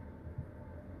Avraham Avinu.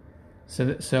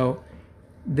 So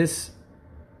this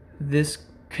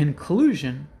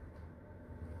conclusion,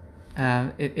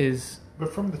 it is.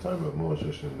 But from the time of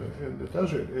Moses in the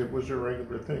desert, it was a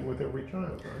regular thing with every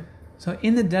child, right? So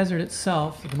in the desert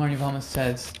itself, the Gemara Yevamos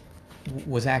says,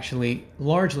 was actually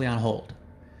largely on hold.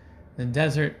 The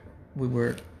desert, we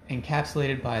were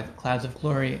encapsulated by the clouds of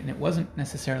glory, and it wasn't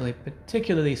necessarily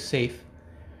particularly safe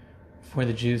for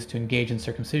the Jews to engage in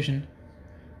circumcision.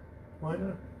 Why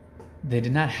not? They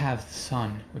did not have the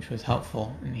sun, which was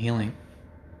helpful in healing.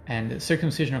 And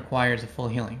circumcision requires a full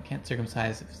healing. You can't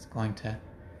circumcise if it's going to...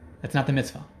 That's not the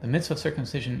mitzvah. The mitzvah of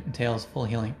circumcision entails full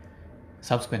healing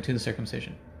subsequent to the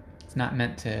circumcision. It's not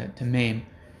meant to maim.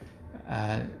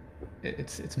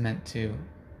 It's meant to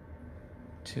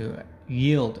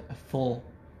yield a full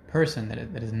person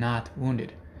that is not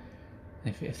wounded.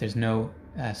 And if there's no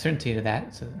certainty to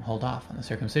that, so hold off on the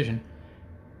circumcision.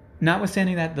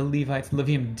 Notwithstanding that, the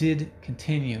Levium did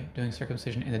continue doing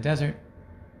circumcision in the desert,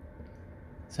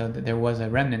 so that there was a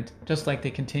remnant, just like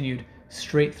they continued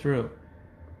straight through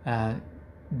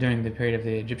during the period of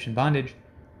the Egyptian bondage.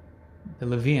 The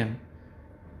Levium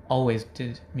always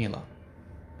did Milah,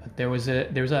 but there was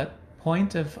a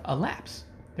point of a lapse.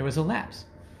 There was a lapse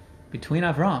between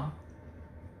Avram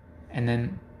and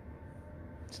then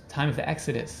the time of the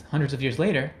Exodus. Hundreds of years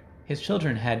later, his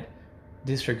children had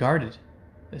disregarded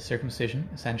the circumcision,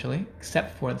 essentially,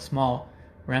 except for the small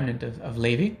remnant of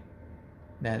Levi,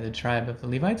 the tribe of the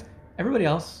Levites. Everybody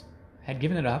else had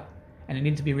given it up, and it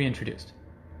needed to be reintroduced.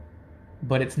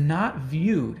 But it's not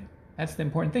viewed, that's the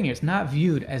important thing here, it's not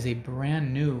viewed as a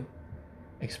brand new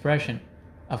expression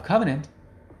of covenant.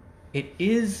 It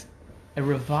is a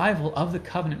revival of the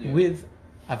covenant with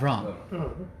Avram.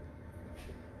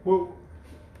 Well,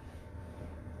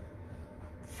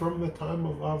 from the time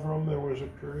of Avram, there was a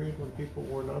period when people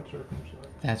were not circumcised.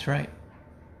 That's right.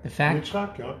 The fact.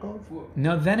 Yitzchak, Yaakov?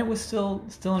 No, then it was still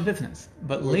in business.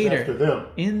 But Was later, after them.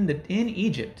 in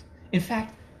Egypt, in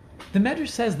fact, the Medrash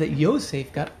says that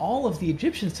Yosef got all of the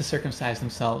Egyptians to circumcise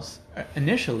themselves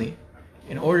initially,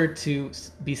 in order to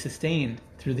be sustained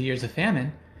through the years of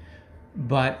famine.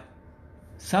 But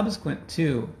subsequent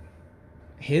to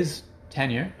his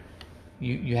tenure,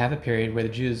 you have a period where the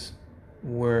Jews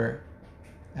were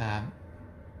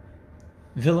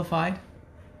vilified,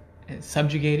 and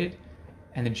subjugated,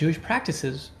 and the Jewish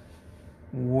practices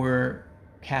were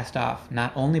cast off,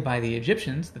 not only by the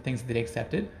Egyptians, the things that they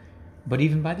accepted, but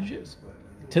even by the Jews.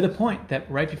 To the point that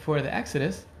right before the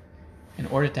Exodus, in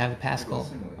order to have the Paschal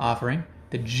offering,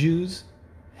 the Jews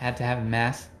had to have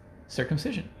mass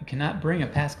circumcision. You cannot bring a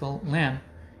Paschal lamb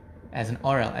as an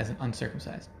orel, as an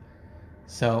uncircumcised.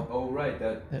 So. Oh, right.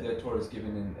 That Torah is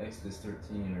given in Exodus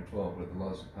 13 or 12, where the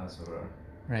laws of Passover are.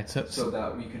 Right. So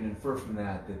that we can infer from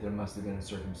that there must have been a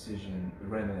circumcision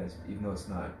remnant, even though it's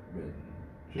not written.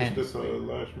 Just at the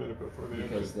last minute before the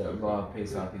Because the law of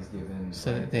Pesach is given.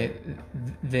 So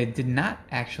they did not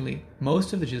actually.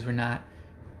 Most of the Jews were not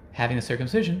having a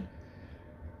circumcision.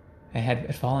 They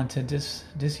had fallen to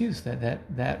disuse.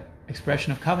 That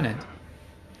expression of covenant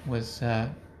was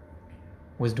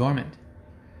dormant.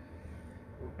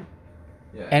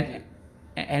 Yeah.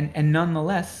 And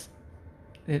nonetheless,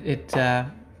 it's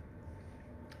not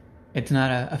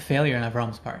a failure on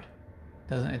Avram's part.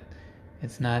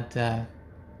 It's not.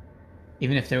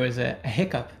 Even if there was a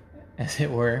hiccup, as it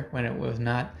were, when it was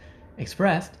not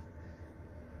expressed.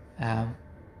 Why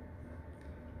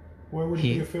would it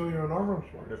be a failure on Avram's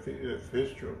part if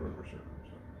his children were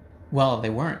circumcised? Well, they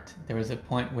weren't. There was a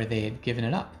point where they had given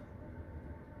it up.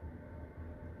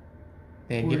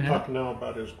 We're talking now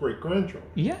about his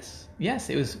great-grandchildren. Yes,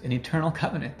 it was an eternal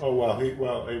covenant. Oh,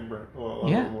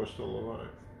 Abraham was still alive.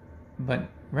 But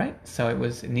right, so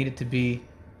it needed to be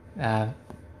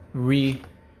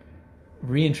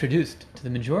reintroduced to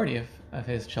the majority of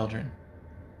his children.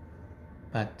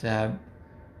 But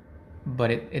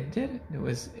it did.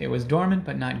 It was dormant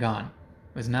but not gone.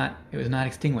 It was not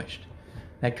extinguished.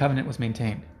 That covenant was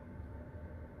maintained.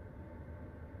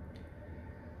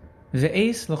 The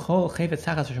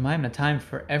time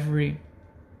for every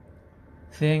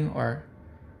thing or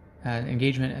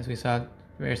engagement, as we saw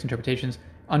various interpretations,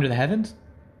 under the heavens.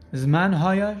 Zman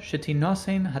haya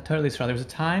shetinosen haTorah l'Yisrael. There was a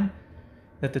time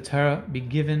that the Torah be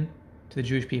given to the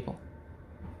Jewish people.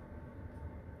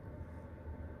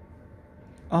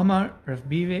 Omar Rav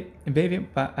Bevi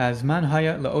Zman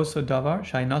haya leoso davar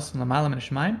shaynosen lamala min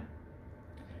hashamayim.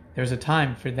 There was a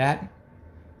time for that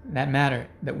matter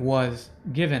that was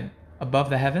given above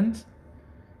the heavens.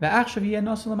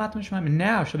 And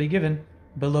now shall be given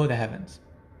below the heavens.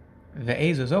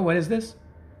 What is this?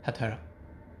 HaTorah.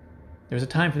 There was a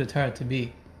time for the Torah to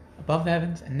be above the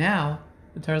heavens, and now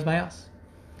the Torah is by us.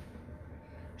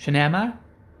 Shneamar,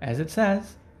 as it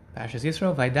says, Parshas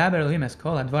Yisro, Vaydaber Elohim es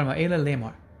kol hadvarim ha'ela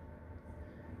lemor.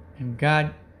 And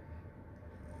God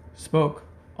spoke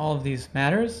all of these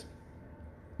matters,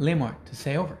 lemor, to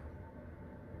say over.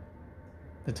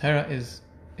 The Torah is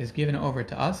given over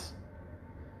to us.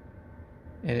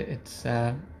 It's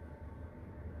not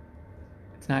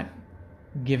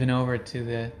given over to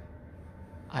the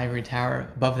ivory tower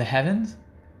above the heavens.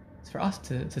 It's for us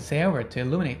to say over, to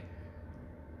illuminate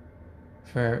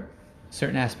for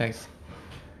certain aspects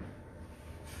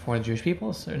for the Jewish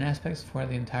people, certain aspects for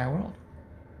the entire world.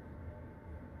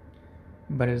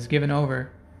 But it is given over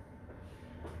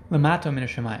lamato min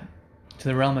hashamayim, to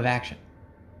the realm of action,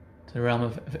 to the realm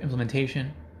of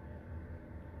implementation.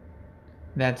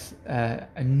 That's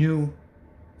a new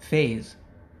phase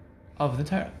of the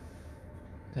Torah.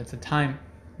 That's a time.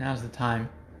 Now's the time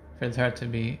for the Torah to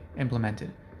be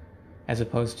implemented, as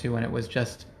opposed to when it was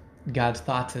just God's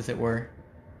thoughts, as it were,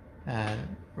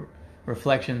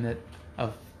 reflection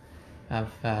of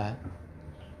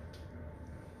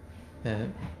the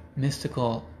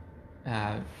mystical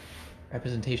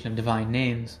representation of divine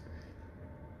names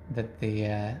that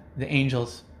the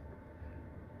angels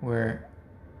were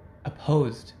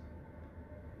opposed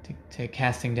to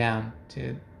casting down,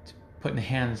 to put in the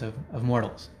hands of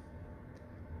mortals.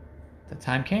 The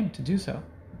time came to do so.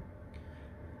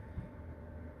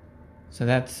 So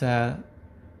that's a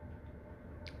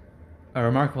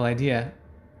remarkable idea.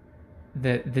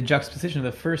 The juxtaposition of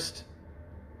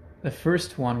the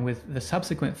first one with the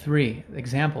subsequent three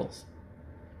examples.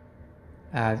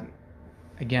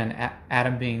 Again,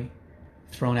 Adam being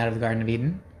thrown out of the Garden of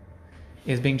Eden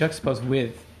is being juxtaposed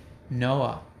with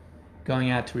Noah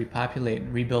going out to repopulate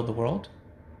and rebuild the world,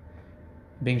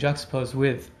 being juxtaposed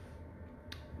with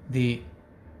the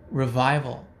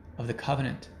revival of the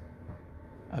covenant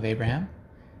of Abraham,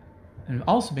 and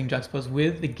also being juxtaposed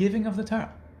with the giving of the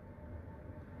Torah.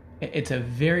 It's a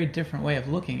very different way of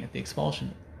looking at the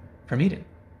expulsion from Eden.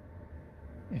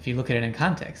 If you look at it in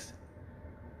context,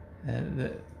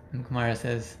 the Gemara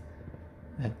says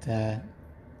that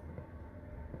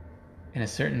in a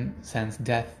certain sense,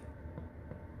 death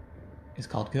is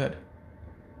called good.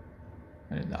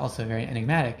 Also very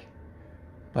enigmatic.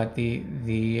 But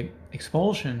the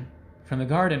expulsion from the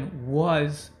garden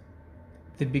was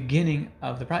the beginning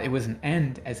of the process. It was an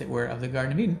end, as it were, of the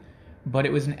Garden of Eden, but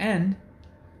it was an end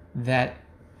that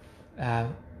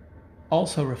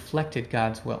also reflected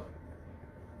God's will.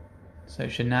 So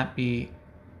it should not be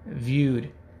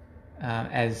viewed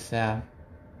as a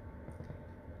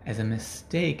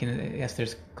mistake. And yes,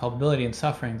 there's culpability and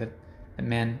suffering that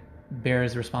man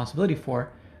bears responsibility for,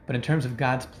 but in terms of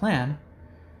God's plan,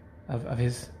 of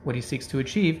his what he seeks to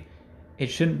achieve, it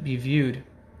shouldn't be viewed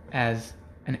as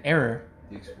an error.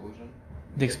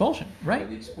 The expulsion, right? Yeah,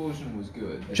 the expulsion was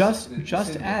good. Just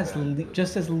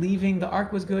as leaving the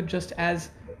ark was good, just as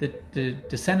the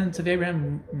descendants of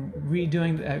Abraham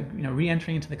re-entering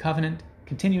into the covenant,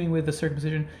 continuing with the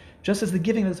circumcision, just as the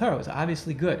giving of the Torah was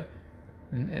obviously good.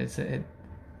 And it's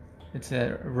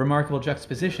a remarkable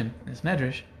juxtaposition in this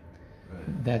medrash,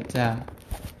 right, that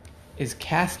is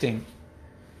casting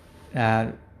the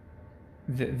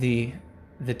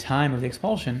time of the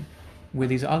expulsion with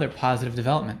these other positive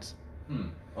developments.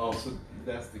 Oh, so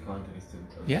that's the context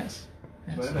of yes.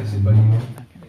 But I said,